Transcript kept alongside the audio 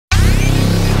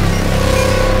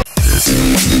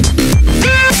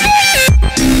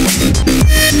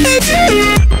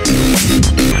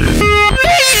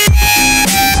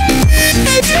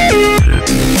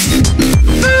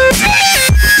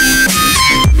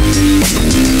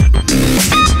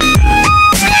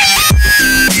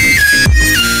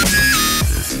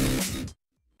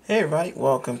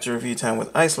welcome to Review Time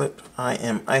with Islip. I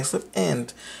am Islip,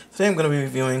 and today I'm going to be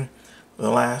reviewing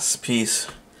the last piece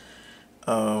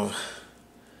of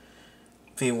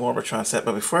the Warbotron set.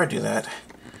 But before I do that,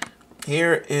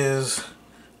 here is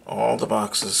all the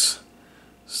boxes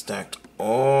stacked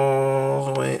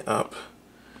all the way up.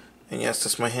 And yes,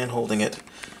 that's my hand holding it.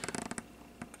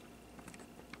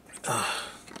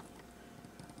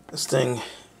 This thing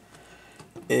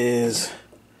is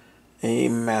a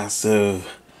massive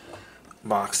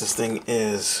box. This thing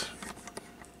is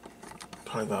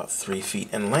probably about 3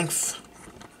 feet in length.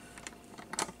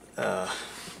 To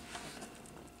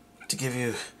give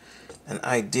you an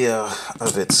idea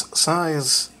of its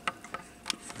size,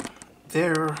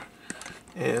 there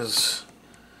is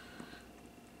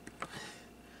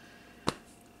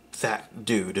that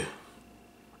dude.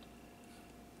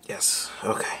 Yes,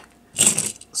 okay.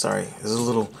 Sorry, there's a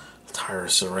little tire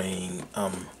serene.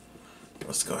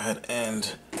 Let's go ahead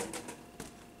and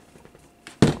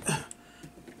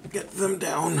get them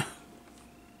down.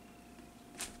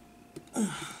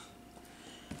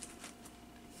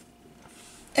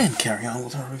 And carry on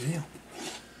with our review.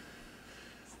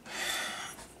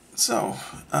 So,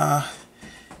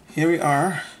 here we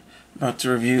are about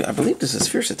to review, I believe this is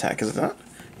Fierce Attack, is it not?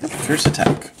 Yep, Fierce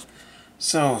Attack.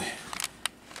 So,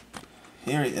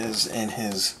 here he is in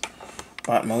his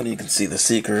bot mode. You can see the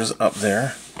Seekers up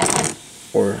there,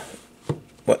 or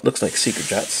what looks like Seeker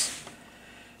jets.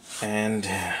 And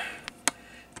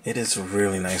it is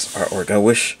really nice artwork. I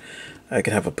wish I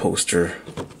could have a poster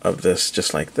of this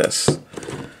just like this.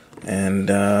 And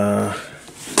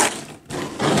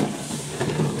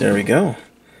there we go.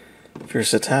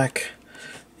 Fierce Attack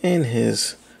in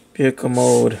his vehicle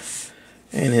mode,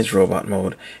 in his robot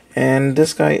mode. And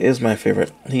this guy is my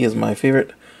favorite. He is my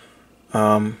favorite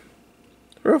for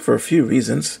a few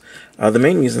reasons. The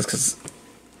main reason is because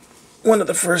one of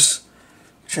the first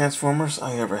Transformers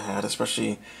I ever had,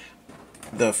 especially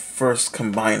the first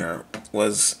combiner,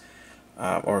 was,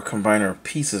 or combiner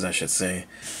pieces I should say,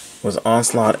 was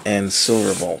Onslaught and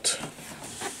Silverbolt.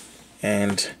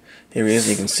 And here he is.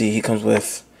 You can see he comes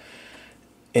with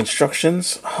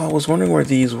instructions. I was wondering where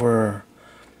these were.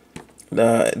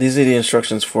 These are the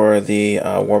instructions for the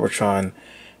Warbotron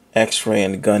X-ray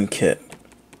and gun kit.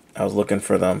 I was looking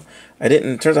for them.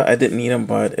 Turns out I didn't need them,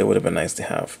 but it would have been nice to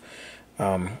have.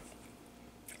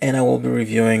 And I will be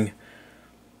reviewing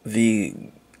the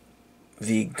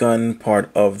gun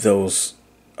part of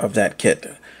that kit.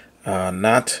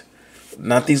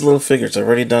 Not these little figures. I've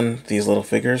already done these little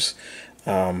figures.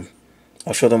 I'll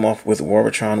show them off with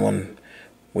Warbotron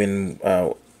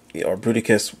or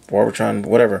Bruticus, Warbotron,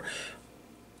 whatever.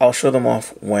 I'll show them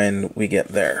off when we get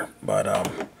there. But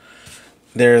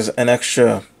there's an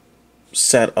extra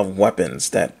set of weapons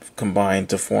that combine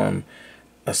to form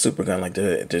a super gun. Like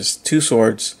there's 2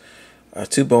 swords,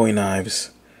 2 Bowie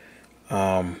knives,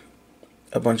 a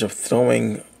bunch of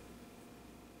throwing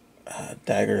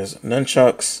daggers,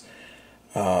 nunchucks,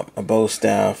 a bow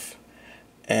staff,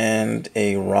 and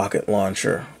a rocket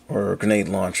launcher or grenade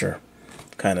launcher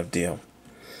kind of deal.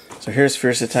 So here's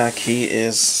Fierce Attack. He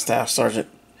is Staff Sergeant.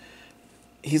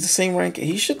 He's the same rank.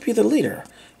 He should be the leader.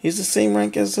 He's the same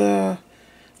rank as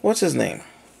what's his name?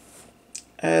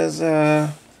 As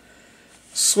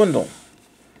Swindle.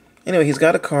 Anyway, he's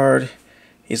got a card.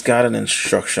 He's got an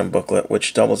instruction booklet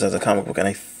which doubles as a comic book, and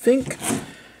I think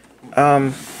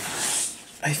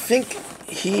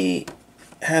he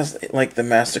has like the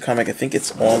master comic. I think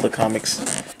it's all the comics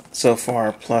so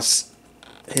far plus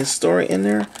his story in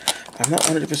there. I'm not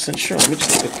 100% sure. Let me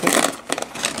just take a quick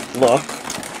look.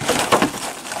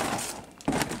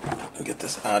 I'll get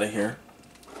this out of here.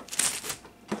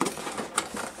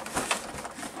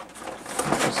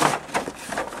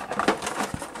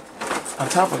 On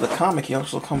top of the comic, he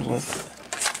also comes with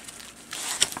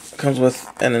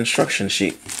an instruction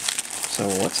sheet. So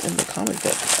what's in the comic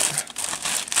book?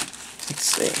 Let's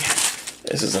see.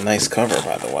 This is a nice cover,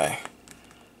 by the way.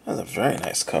 That's a very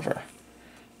nice cover.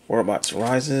 Warbots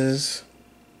Rises.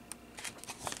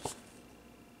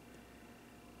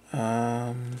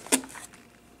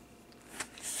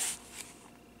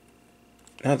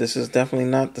 No, this is definitely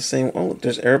not the same. Oh,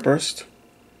 there's Airburst.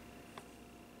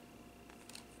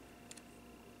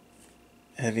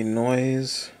 Heavy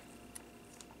Noise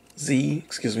Z.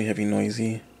 Excuse me, Heavy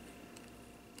Noisy.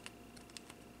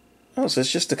 Oh, so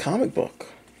it's just a comic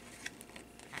book.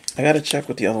 I gotta check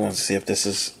with the other ones to see if this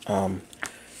is all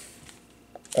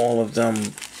of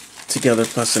them together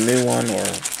plus a new one or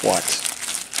what.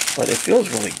 But it feels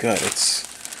really good. It's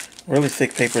really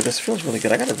thick paper. This feels really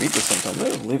good. I gotta read this sometime.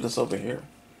 Let's leave this over here.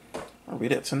 I'll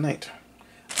read it tonight.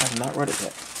 I have not read it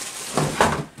yet.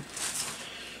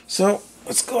 So,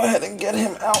 let's go ahead and get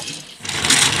him out.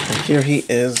 And here he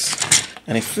is.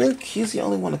 And I think he's the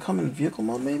only one to come in vehicle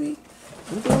mode, maybe?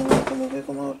 Is he the only one to come in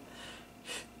vehicle mode?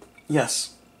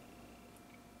 Yes.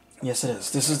 Yes, it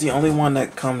is. This is the only one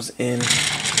that comes in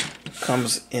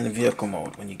vehicle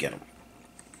mode when you get him.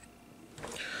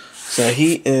 So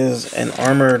he is an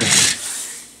armored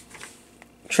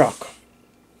truck,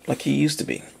 like he used to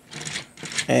be.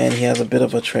 And he has a bit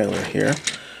of a trailer here.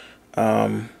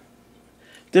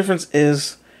 Difference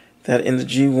is that in the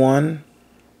G1,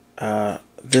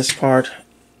 this part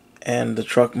and the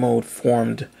truck mode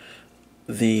formed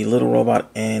the little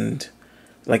robot, and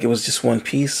like it was just one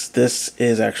piece. This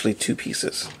is actually two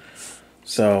pieces.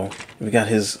 So we got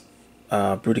his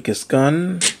Bruticus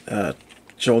gun,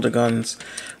 shoulder guns.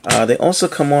 They also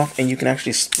come off, and you can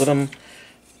actually split them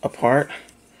apart.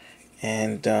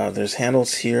 And there's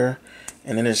handles here,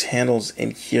 and then there's handles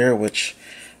in here, which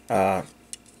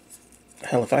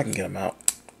hell, if I can get them out,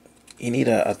 you need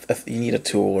a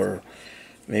tool or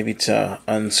maybe to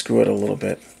unscrew it a little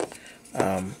bit.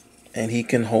 And he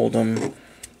can hold them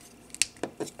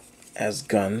as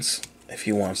guns if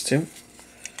he wants to.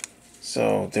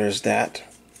 So there's that.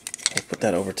 We'll put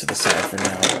that over to the side for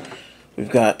now. We've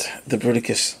got the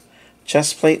Bruticus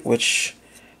chest plate, which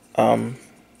doesn't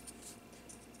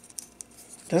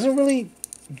really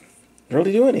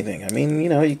do anything. I mean, you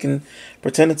know, you can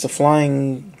pretend it's a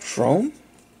flying drone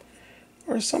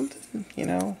or something, you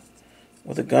know,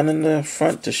 with a gun in the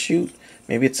front to shoot.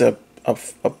 Maybe it's a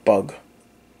bug.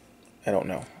 I don't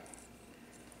know.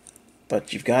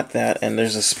 But you've got that, and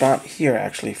there's a spot here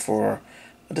actually for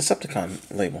a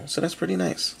Decepticon label, so that's pretty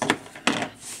nice.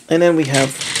 And then we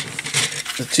have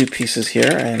the two pieces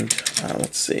here, and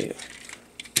let's see.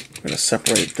 I'm going to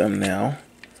separate them now.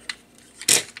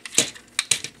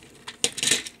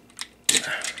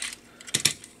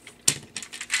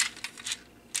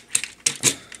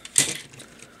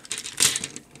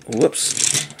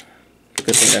 Whoops.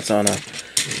 Good thing that's on a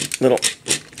little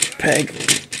peg.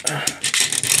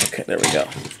 Okay, there we go.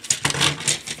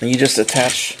 And you just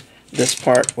attach this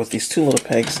part with these two little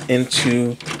pegs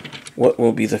into what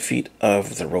will be the feet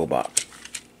of the robot.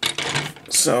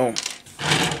 So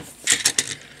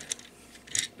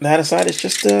that aside, it's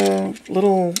just a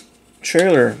little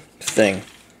trailer thing.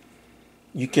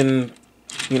 You can,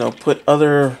 you know, put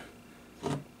other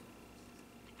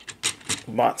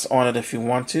bots on it if you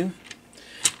want to.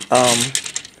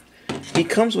 He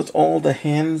comes with all the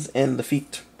hands and the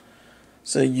feet,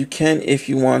 so you can, if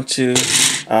you want to,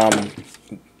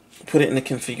 put it in a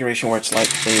configuration where it's like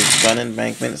a gun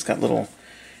embankment. It's got little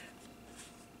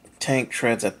tank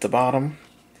treads at the bottom,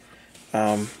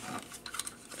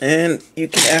 and you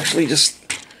can actually just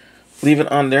leave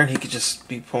it on there and he could just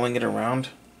be pulling it around.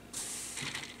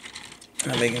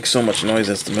 Not making so much noise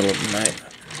as the middle of the night,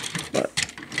 but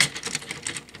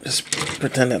just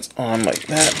pretend that's on like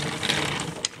that.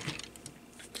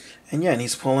 And yeah, and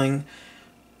he's pulling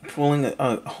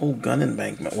a whole gun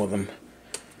embankment with him.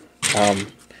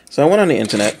 So I went on the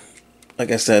internet, like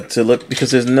I said, to look,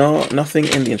 because there's nothing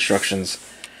in the instructions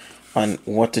on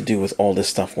what to do with all this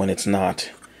stuff when it's not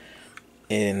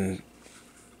in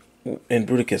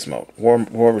Bruticus mode,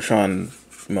 Warbotron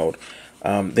mode.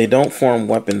 They don't form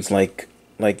weapons like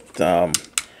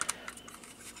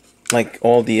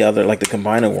all the other, like the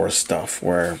Combiner Wars stuff,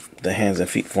 where the hands and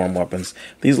feet form weapons.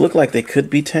 These look like they could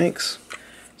be tanks,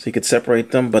 so you could separate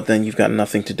them, but then you've got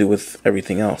nothing to do with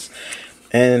everything else.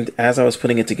 And as I was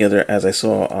putting it together, as I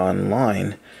saw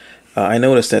online, I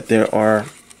noticed that there are,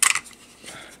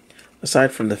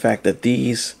 aside from the fact that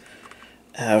these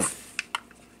have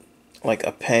like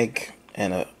a peg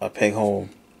and a peg hole,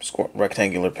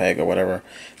 rectangular peg or whatever,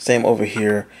 same over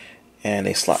here, and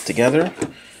they slot together.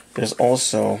 There's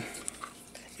also,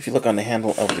 if you look on the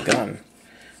handle of the gun,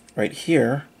 right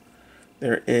here,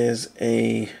 there is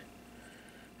a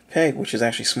peg which is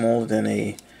actually smaller than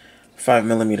a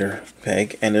 5mm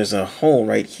peg, and there's a hole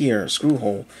right here, a screw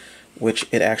hole, which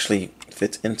it actually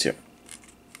fits into,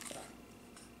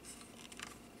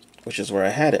 which is where I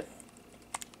had it.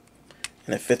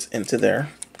 And it fits into there,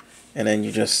 and then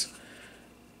you just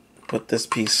put this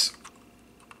piece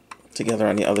together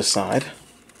on the other side.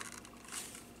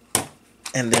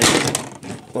 And then,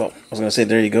 well, I was gonna say,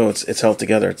 there you go. It's held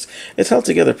together. It's held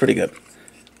together pretty good.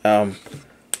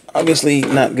 Obviously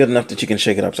not good enough that you can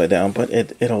shake it upside down, but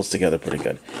it holds together pretty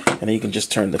good. And then you can just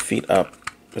turn the feet up,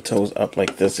 the toes up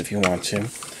like this if you want to.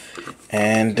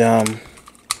 And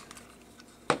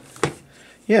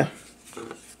yeah.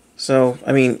 So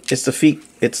I mean, it's the feet,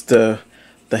 it's the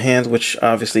hands, which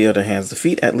obviously are the hands. The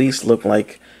feet at least look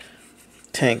like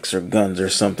tanks or guns or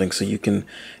something, so you can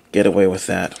get away with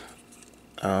that.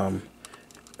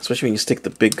 especially when you stick the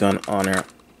big gun on there.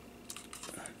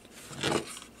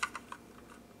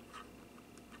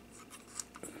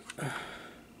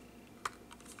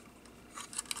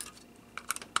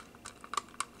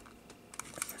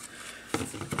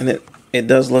 And it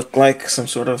does look like some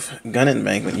sort of gun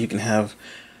embankment. You can have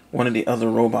one of the other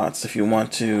robots if you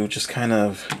want to just kind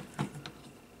of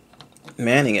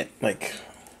manning it. Like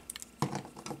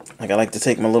I like to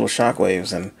take my little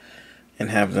shockwaves and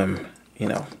have them, you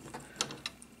know,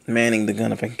 manning the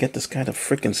gun. If I can get this guy to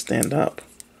freaking stand up.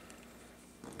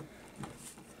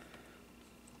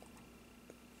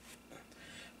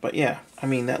 But yeah, I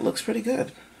mean, that looks pretty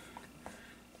good.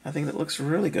 I think that looks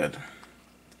really good.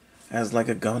 As like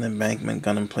a gun embankment,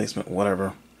 gun emplacement,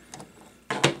 whatever.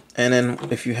 And then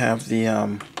if you have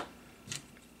the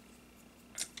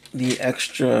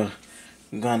extra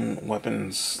gun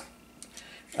weapons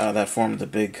that form the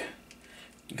big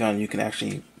gun, you can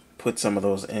actually put some of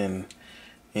those in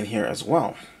here as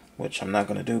well, which I'm not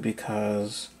going to do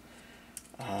because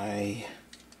I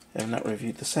have not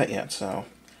reviewed the set yet, so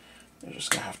you're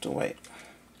just gonna have to wait.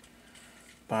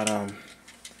 But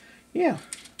yeah,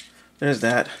 there's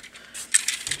that.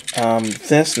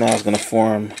 This now is going to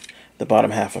form the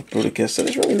bottom half of Bruticus, so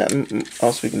there's really nothing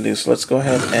else we can do. So let's go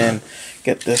ahead and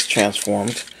get this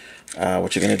transformed.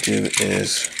 What you're going to do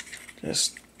is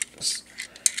just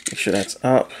make sure that's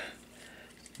up.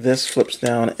 This flips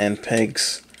down and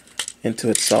pegs into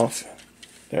itself.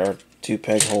 There are two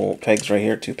pegs right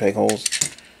here, two peg holes.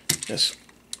 Just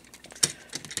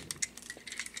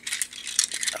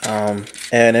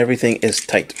and everything is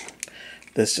tight.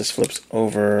 This just flips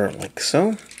over like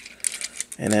so.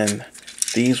 And then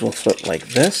these will flip like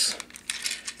this.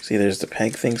 See, there's the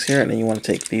peg things here, and then you want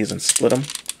to take these and split them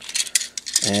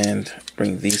and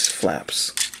bring these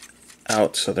flaps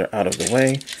out so they're out of the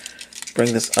way.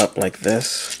 Bring this up like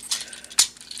this,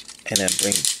 and then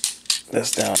bring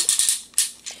this down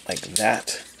like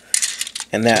that.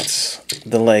 And that's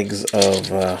the legs of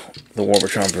the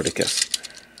Warbotron Bruticus.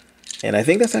 And I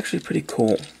think that's actually pretty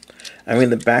cool. I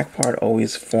mean, the back part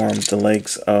always formed the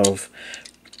legs of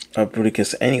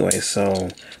Bruticus anyway, so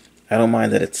I don't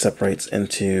mind that it separates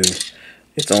into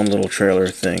its own little trailer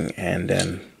thing, and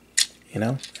then, you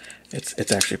know,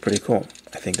 it's actually pretty cool.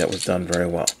 I think that was done very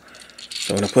well.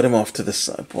 So I'm going to put him off to the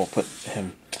side. We'll put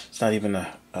him, it's not even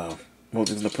a, we're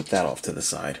just going to put that off to the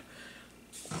side.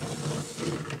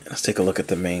 Let's take a look at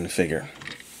the main figure.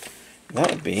 That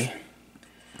would be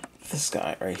this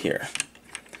guy right here.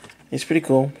 He's pretty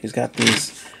cool. He's got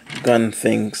these gun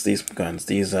things, these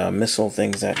missile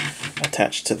things that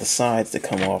attach to the sides that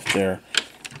come off their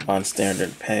on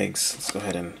standard pegs. Let's go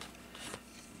ahead and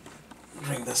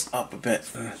bring this up a bit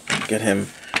and get him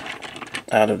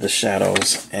out of the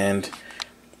shadows. And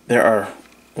there are,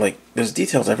 like, there's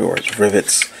details everywhere. It's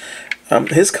rivets.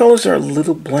 His colors are a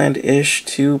little bland-ish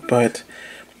too, but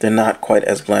they're not quite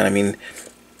as bland. I mean,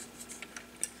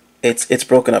 it's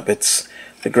broken up.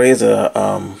 The gray is a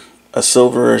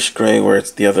silverish gray, where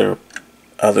it's the other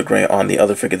gray on the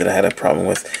other figure that I had a problem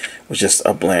with was just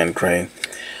a bland gray.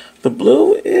 The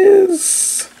blue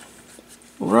is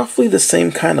roughly the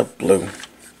same kind of blue,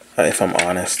 if I'm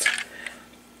honest.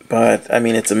 But I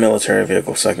mean, it's a military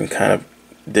vehicle, so I can kind of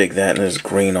dig that. And there's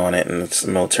green on it, and it's a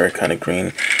military kind of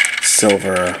green,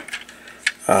 silver.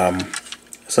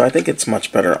 So I think it's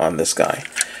much better on this guy.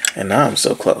 And now I'm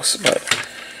so close, but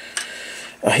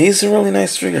he's a really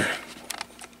nice figure.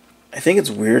 I think it's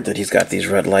weird that he's got these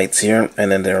red lights here,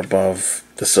 and then they're above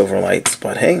the silver lights,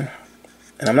 but hey,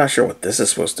 and I'm not sure what this is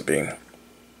supposed to be.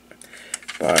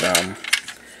 But,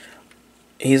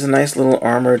 he's a nice little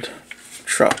armored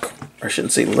truck. Or I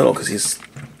shouldn't say little, because he's,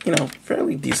 you know,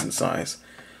 fairly decent size.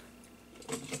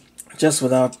 Just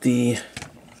without the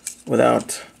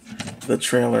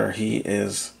trailer, he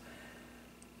is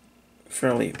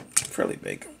fairly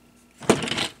big.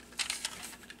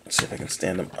 Let's see if I can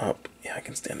stand him up. Yeah, I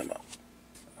can stand him up.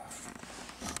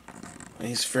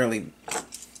 He's fairly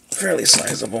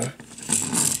sizable.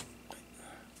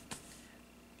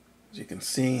 As you can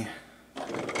see,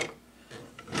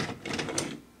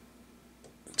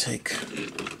 take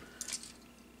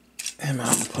him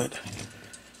out and put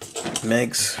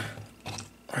Meg's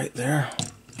right there.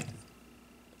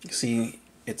 You see,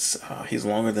 he's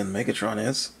longer than Megatron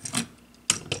is.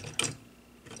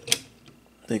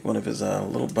 Take one of his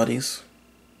little buddies.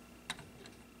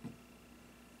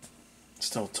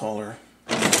 Still taller.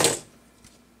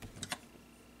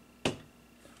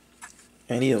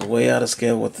 And he is way out of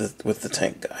scale with the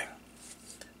tank guy.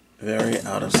 Very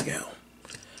out of scale.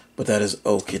 But that is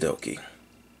okie dokie.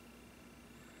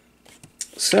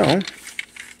 So,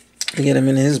 to get him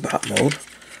in his bot mode,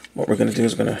 what we're going to do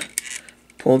is we're going to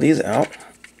pull these out,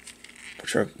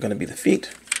 which are going to be the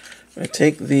feet. I'm going to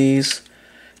take these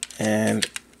and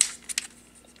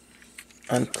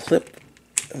unclip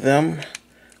them.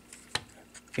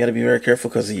 You got to be very careful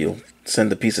because you'll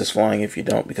send the pieces flying if you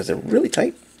don't, because they're really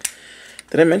tight.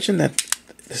 Did I mention that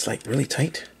it's like really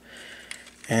tight?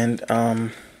 And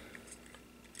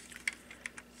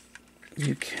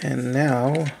you can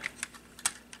now,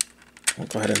 we'll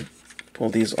go ahead and pull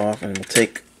these off, and we'll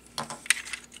take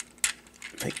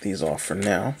these off for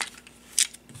now.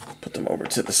 Put them over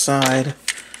to the side.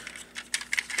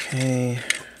 Okay.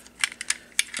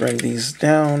 Bring these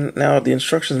down. Now the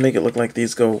instructions make it look like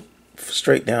these go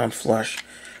straight down flush.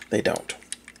 They don't.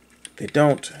 They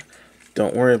don't.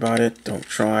 Don't worry about it. Don't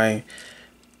try.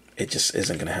 It just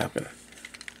isn't going to happen.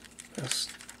 Let's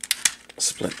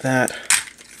split that.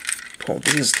 Pull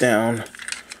these down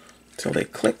till they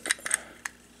click.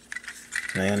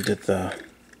 And I undid the...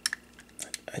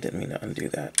 I didn't mean to undo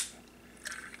that.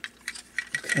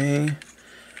 Okay.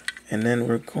 And then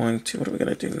we're going to... What are we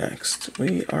going to do next?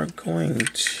 We are going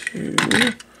to...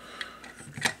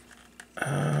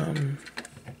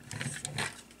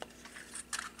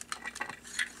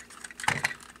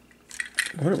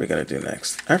 what are we going to do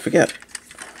next? I forget.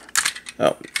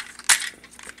 Oh.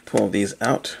 Pull these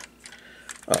out.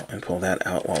 Oh, and pull that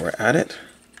out while we're at it.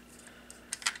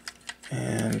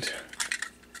 And...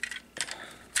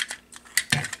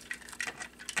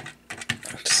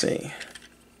 let's see.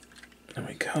 There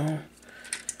we go.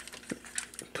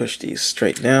 Push these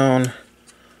straight down.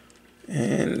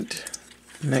 And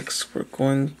next we're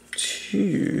going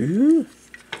to...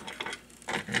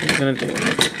 what we're going to do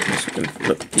is we can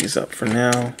flip these up for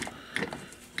now.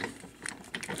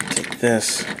 Take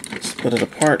this, split it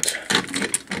apart.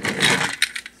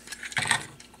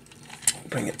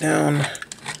 Bring it down.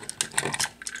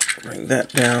 Bring that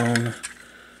down.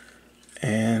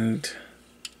 And...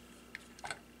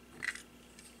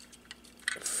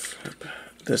 flip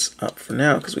this up for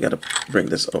now, because we got to bring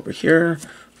this over here.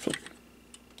 Flip.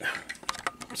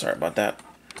 Sorry about that.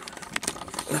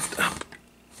 Lift up.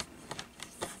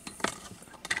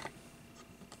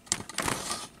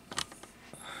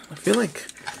 I feel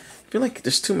like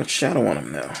there's too much shadow on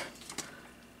him now.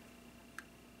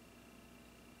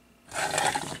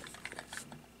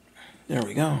 There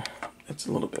we go. That's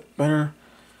a little bit better.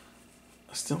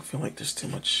 I still feel like there's too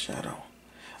much shadow.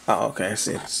 Oh, okay, I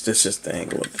see. It's just the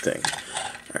angle of the thing.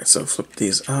 Alright, so flip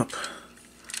these up.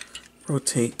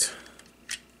 Rotate.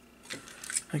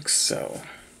 Like so.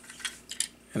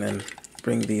 And then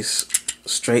bring these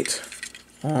straight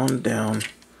on down.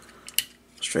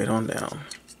 Straight on down.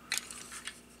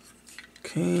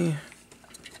 Okay.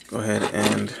 Go ahead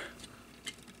and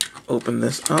open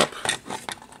this up.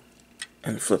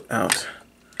 And flip out.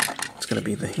 It's going to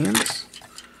be the hands.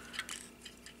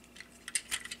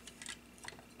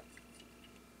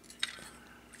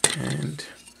 And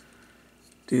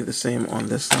do the same on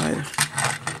this side.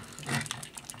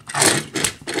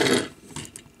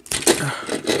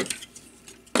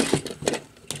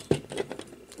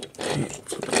 Okay,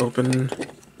 flip it open.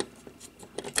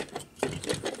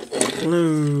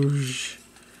 Luge.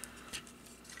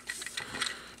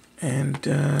 And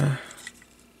there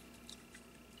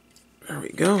we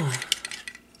go.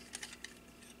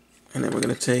 And then we're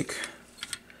going to take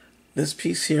this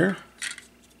piece here,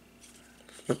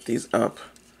 flip these up,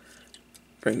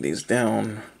 bring these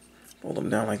down, fold them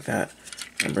down like that,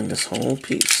 and bring this whole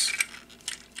piece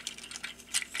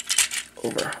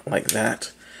over like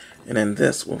that. And then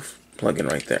this will plug in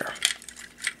right there.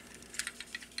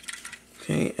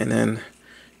 Okay, and then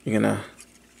you're going to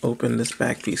open this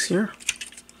back piece here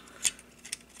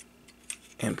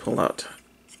and pull out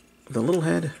the little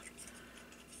head,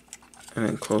 and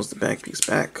then close the back piece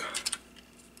back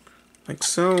like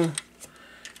so,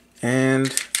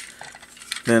 and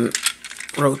then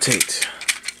rotate,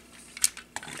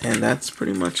 and that's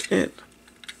pretty much it.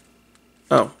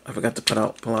 Oh, I forgot to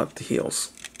pull out the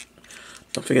heels.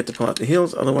 Don't forget to pull out the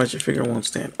heels, otherwise your figure won't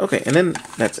stand. Okay, and then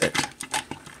that's it.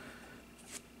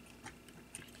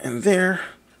 And there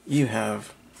you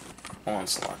have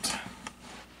Onslaught,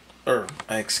 or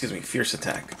excuse me, Fierce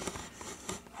Attack.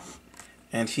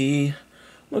 And he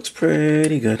looks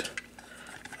pretty good.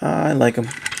 I like him.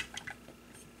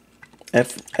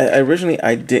 Originally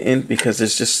I didn't, because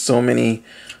there's just so many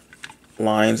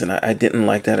lines, and I didn't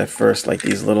like that at first, like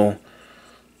these little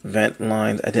vent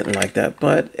lines. I didn't like that,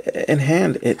 but in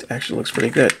hand it actually looks pretty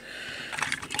good.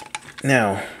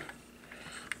 Now,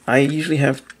 I usually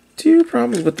have two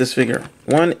problems with this figure.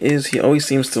 One is he always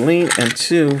seems to lean, and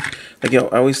two, like, I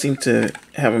always seem to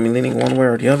have him leaning one way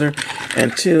or the other.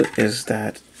 And two is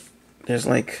that there's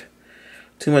like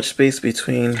too much space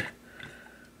between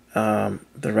the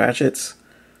ratchets,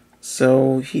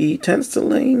 so he tends to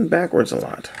lean backwards a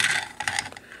lot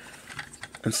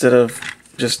instead of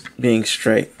just being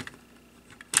straight.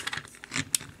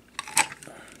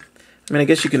 I mean, I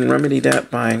guess you can remedy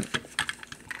that by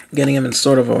getting him in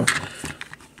sort of a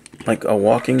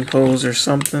walking pose or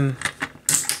something.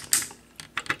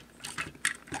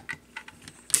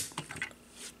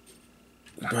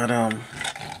 But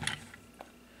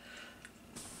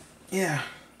yeah,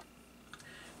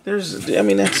 I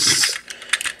mean, that's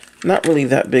not really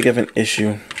that big of an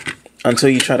issue until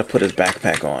you try to put his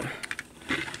backpack on.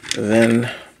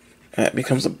 Then that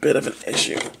becomes a bit of an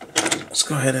issue. Let's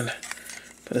go ahead and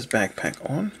put his backpack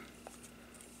on.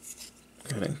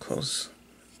 Go ahead and close.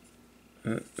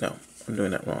 No, I'm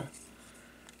doing that wrong.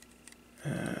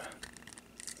 Am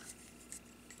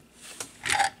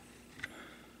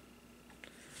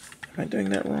I doing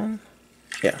that wrong?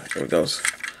 Yeah, there it goes.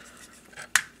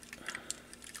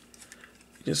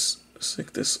 Just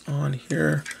stick this on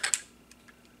here.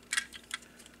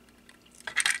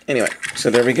 Anyway,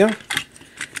 so there we go.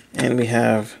 And we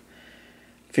have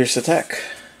Fierce Attack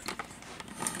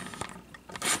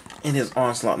in his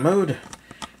Onslaught mode.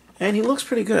 And he looks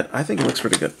pretty good. I think he looks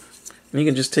pretty good. And you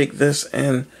can just take this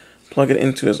and plug it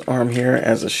into his arm here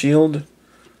as a shield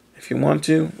if you want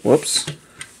to. Whoops.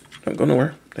 Don't go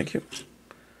nowhere. Thank you.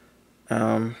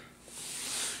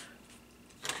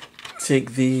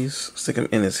 Take these, stick them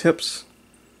in his hips.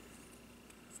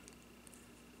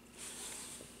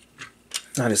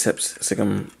 Not his hips, stick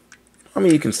them, I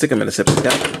mean, you can stick them in his hips.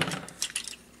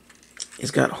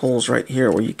 He's got holes right here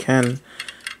where you can,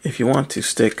 if you want to,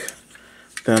 stick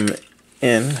them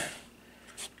in.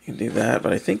 You can do that,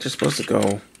 but I think they're supposed to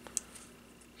go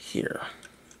here.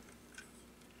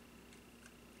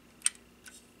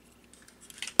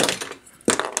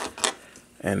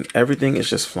 And everything is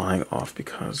just flying off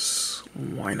because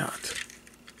why not?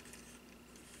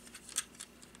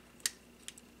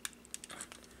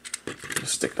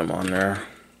 Just stick them on there.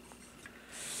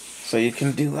 So you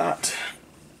can do that.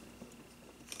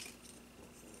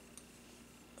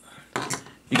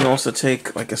 You can also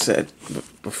take, like I said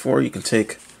before, you can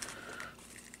take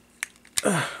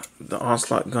the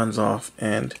Onslaught guns off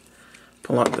and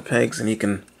pull out the pegs, and you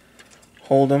can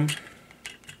hold them.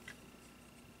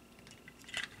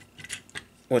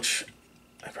 Which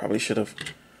I probably should have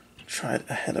tried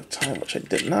ahead of time, which I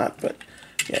did not. But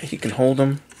yeah, you can hold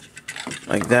them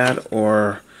like that,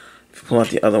 or if you pull out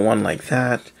the other one like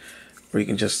that, or you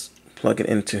can just plug it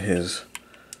into his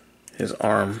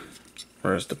arm.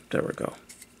 Where's the? There we go.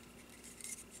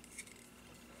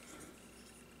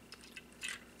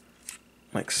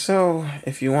 Like so.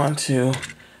 If you want to,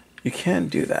 you can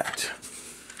do that.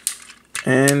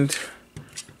 And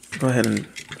go ahead and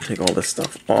take all this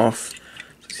stuff off.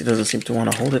 He doesn't seem to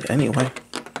want to hold it anyway.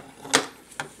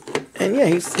 And yeah,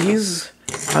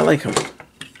 I like him.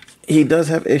 He does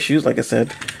have issues, like I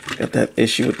said. Got that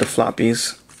issue with the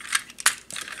floppies.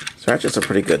 Ratchets are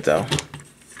pretty good though.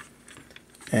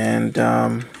 And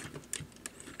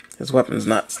his weapon's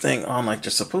not staying on like they're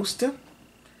supposed to.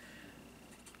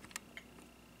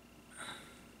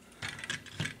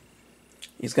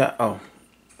 He's got,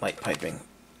 light piping.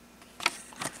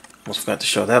 Almost forgot to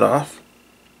show that off.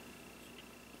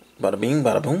 Bada bing,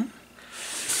 bada boom.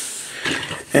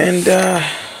 And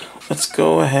let's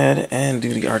go ahead and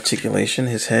do the articulation.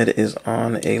 His head is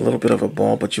on a little bit of a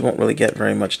ball, but you won't really get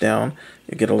very much down.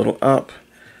 You get a little up,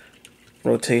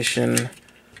 rotation,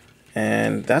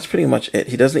 and that's pretty much it.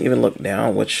 He doesn't even look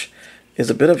down, which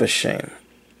is a bit of a shame.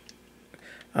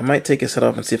 I might take his head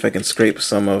off and see if I can scrape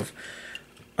some of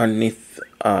underneath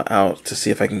out to see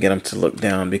if I can get him to look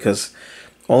down, because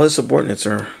all his subordinates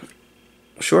are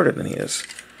shorter than he is.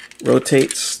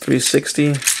 Rotates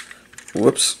 360.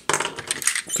 Whoops.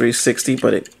 360,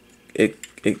 but it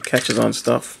catches on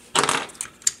stuff.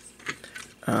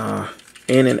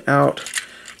 In and out.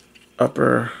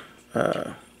 Upper,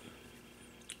 what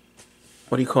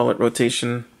do you call it?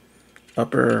 Rotation.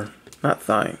 Upper, not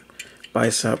thigh.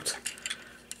 Bicep.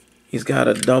 He's got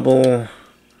a double,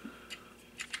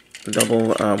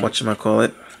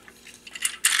 whatchamacallit?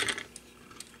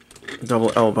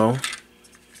 Double elbow.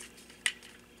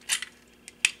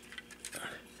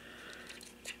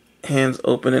 Hands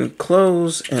open and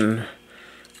close, and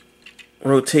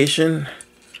rotation,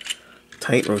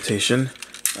 tight rotation.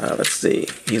 Let's see,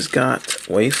 he's got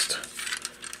waist.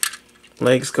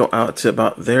 Legs go out to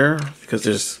about there because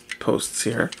there's posts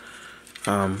here.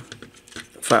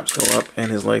 Flaps go up,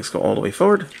 and his legs go all the way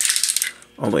forward,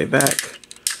 all the way back.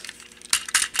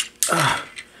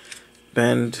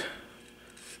 Bend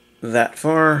that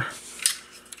far,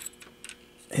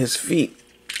 his feet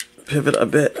pivot a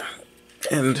bit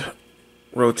and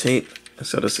rotate, and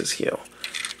so does his heel.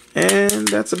 And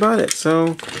that's about it.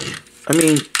 So, I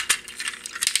mean,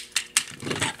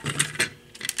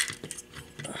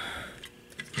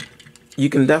 you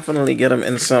can definitely get him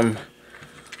in some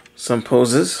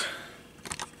poses.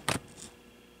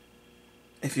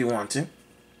 If you want to,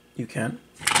 you can.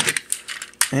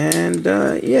 And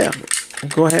yeah,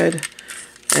 go ahead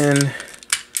and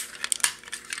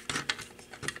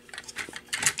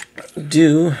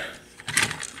do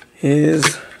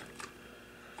his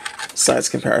size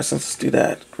comparisons. Let's do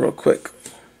that real quick.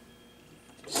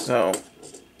 So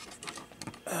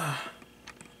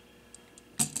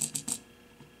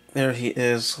there he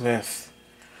is with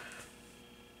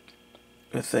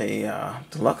a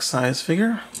deluxe size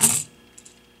figure.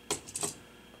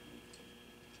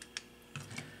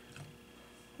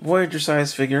 Voyager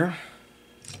size figure,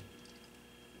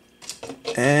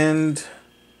 and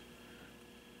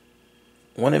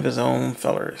one of his own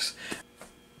fellers.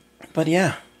 But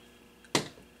yeah,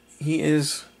 he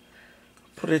is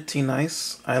pretty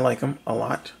nice. I like him a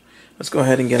lot. Let's go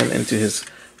ahead and get him into his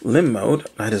limb mode.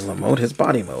 Not his limb mode, his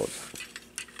body mode.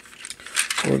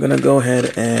 So we're gonna go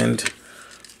ahead and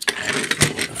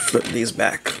flip these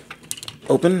back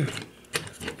open,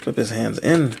 flip his hands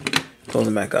in, close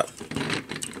them back up.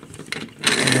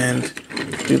 And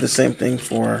do the same thing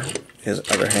for his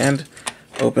other hand.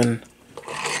 Open,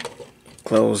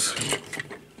 close.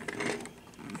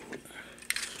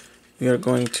 We are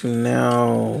going to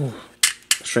now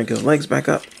shrink his legs back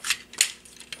up,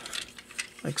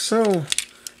 like so.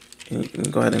 And you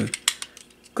can go ahead and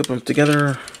clip them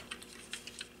together.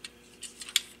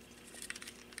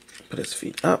 Put his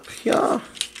feet up here.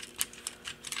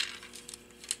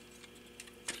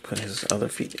 Put his other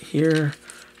feet here.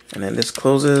 And then this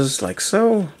closes like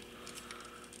so.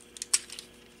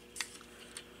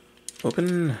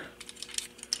 Open.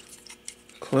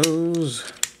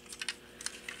 Close.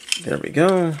 There we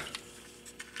go.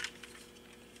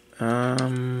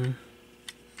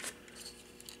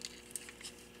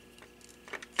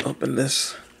 Open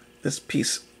this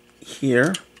piece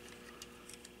here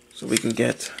so we can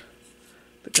get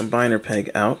the combiner peg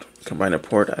out. Combiner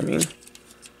port, I mean.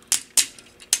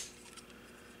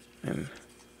 And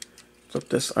flip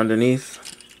this underneath,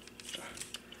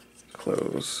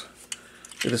 close.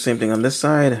 Do the same thing on this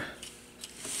side.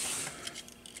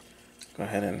 Go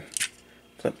ahead and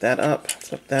flip that up,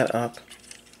 flip that up,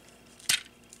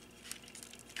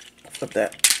 flip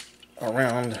that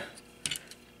around,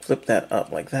 flip that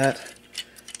up like that,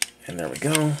 and there we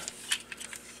go.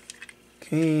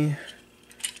 Okay,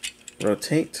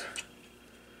 rotate,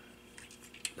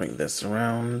 bring this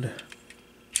around,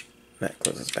 that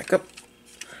closes back up.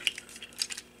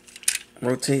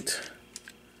 Rotate,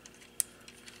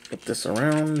 flip this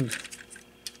around,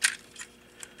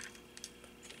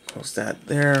 close that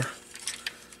there.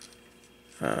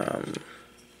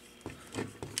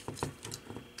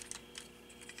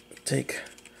 Take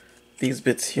these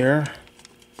bits here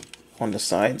on the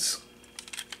sides,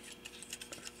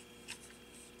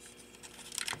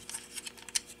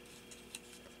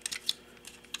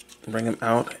 bring them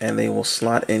out, and they will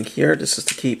slot in here. This is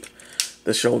to keep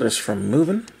the shoulders from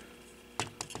moving.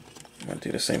 I'm going to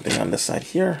do the same thing on this side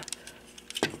here.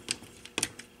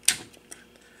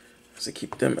 To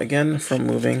keep them again from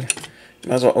moving.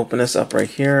 Might as well open this up right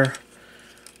here.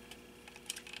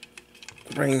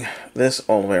 Bring this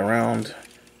all the way around.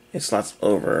 It slots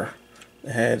over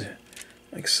the head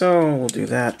like so. We'll do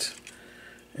that.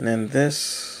 And then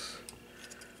this,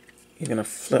 you're going to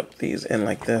flip these in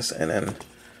like this and then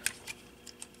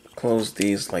close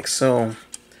these like so.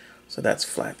 So that's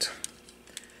flat.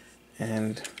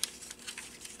 And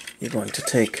you're going to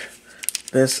take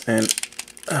this and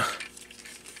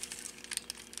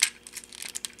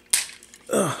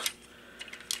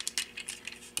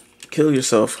kill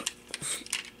yourself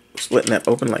splitting that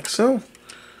open like so.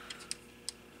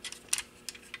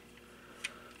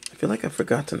 I feel like I've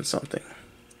forgotten something.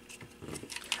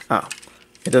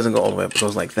 It doesn't go all the way up, it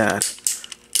goes like that.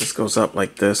 This goes up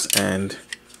like this, and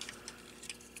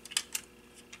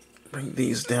bring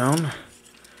these down.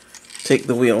 Take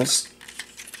the wheels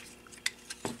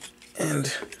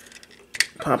and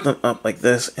pop them up like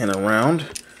this and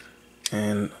around,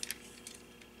 and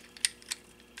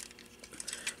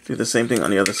do the same thing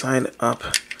on the other side, up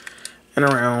and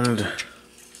around,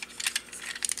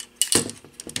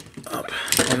 up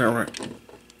and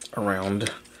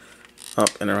around, up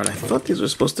and around. I thought these were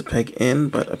supposed to peg in,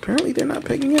 but apparently they're not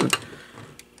pegging in.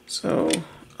 So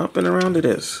up and around it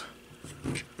is.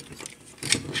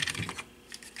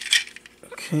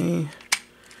 Okay,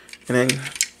 and then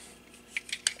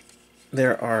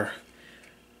there are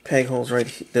peg holes right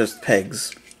here. There's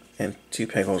pegs and 2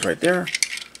 peg holes right there.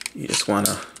 You just want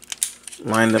to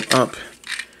line them up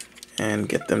and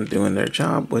get them doing their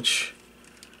job, which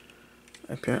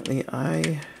apparently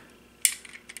I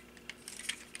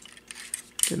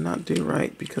did not do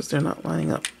right because they're not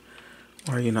lining up.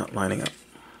 Why are you not lining up?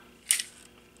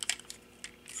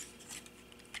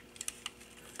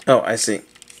 Oh, I see.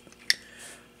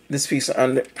 This piece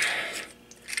under,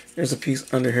 there's a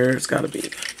piece under here. It's got to be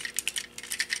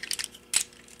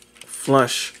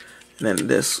flush, and then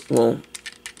this will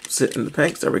sit in the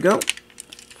pegs. There we go.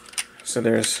 So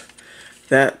there's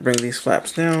that. Bring these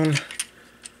flaps down.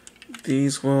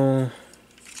 These will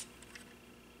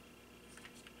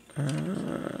I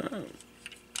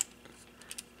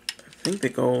think they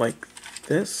go like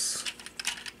this.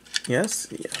 Yes,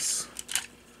 yes.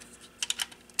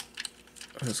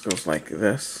 This goes like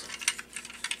this.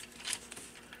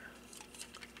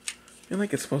 I feel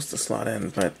like it's supposed to slot in,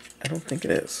 but I don't think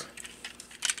it is.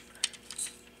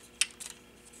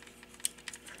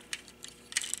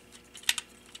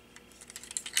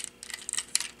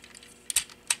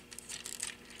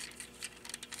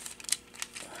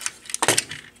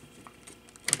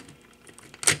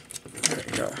 There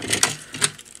you go.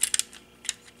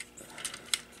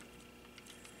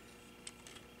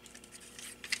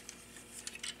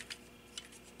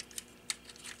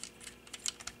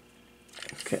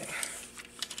 Okay.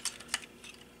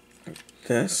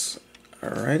 This,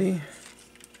 alrighty.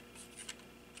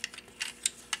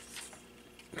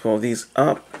 Pull these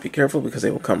up. Be careful because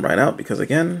they will come right out because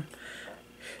again,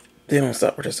 they don't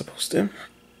stop where they're supposed to.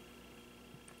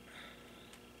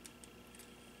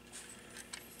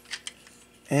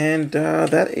 And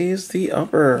that is the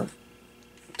upper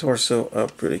torso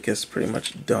of Bruticus pretty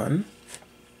much done.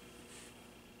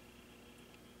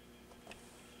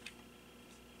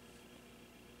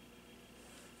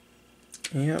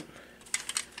 Yep.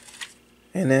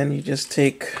 And then you just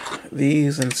take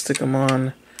these and stick them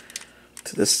on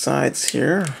to the sides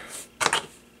here.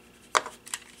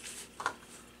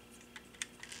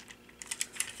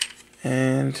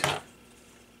 And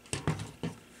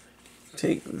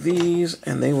take these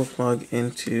and they will plug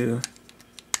into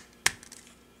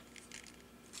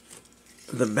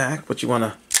the back, but you want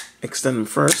to extend them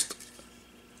first.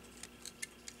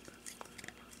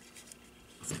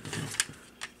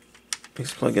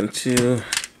 These plug into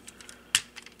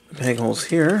the peg holes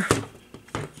here.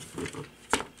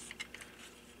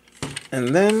 And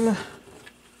then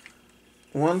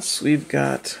once we've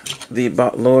got the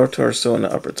lower torso and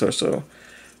the upper torso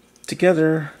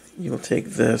together, you'll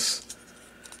take this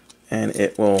and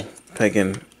it will peg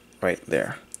in right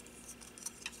there.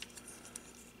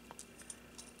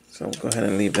 So we'll go ahead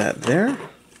and leave that there.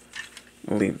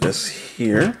 We'll leave this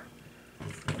here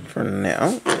for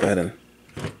now. Go ahead and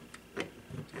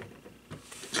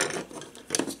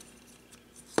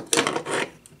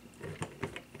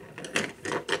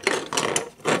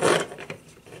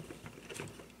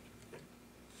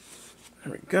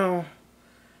there we go.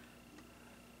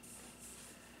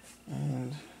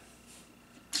 And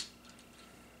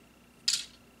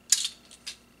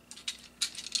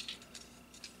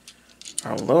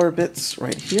our lower bits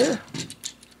right here.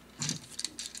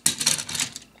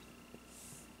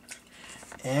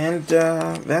 And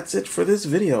that's it for this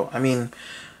video. I mean,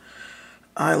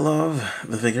 I love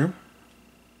the figure.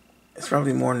 It's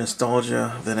probably more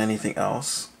nostalgia than anything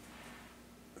else.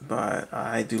 But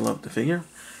I do love the figure.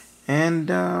 And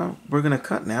we're going to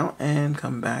cut now and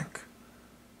come back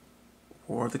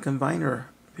for the combiner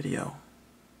video.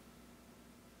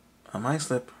 On my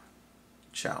slip,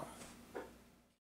 ciao.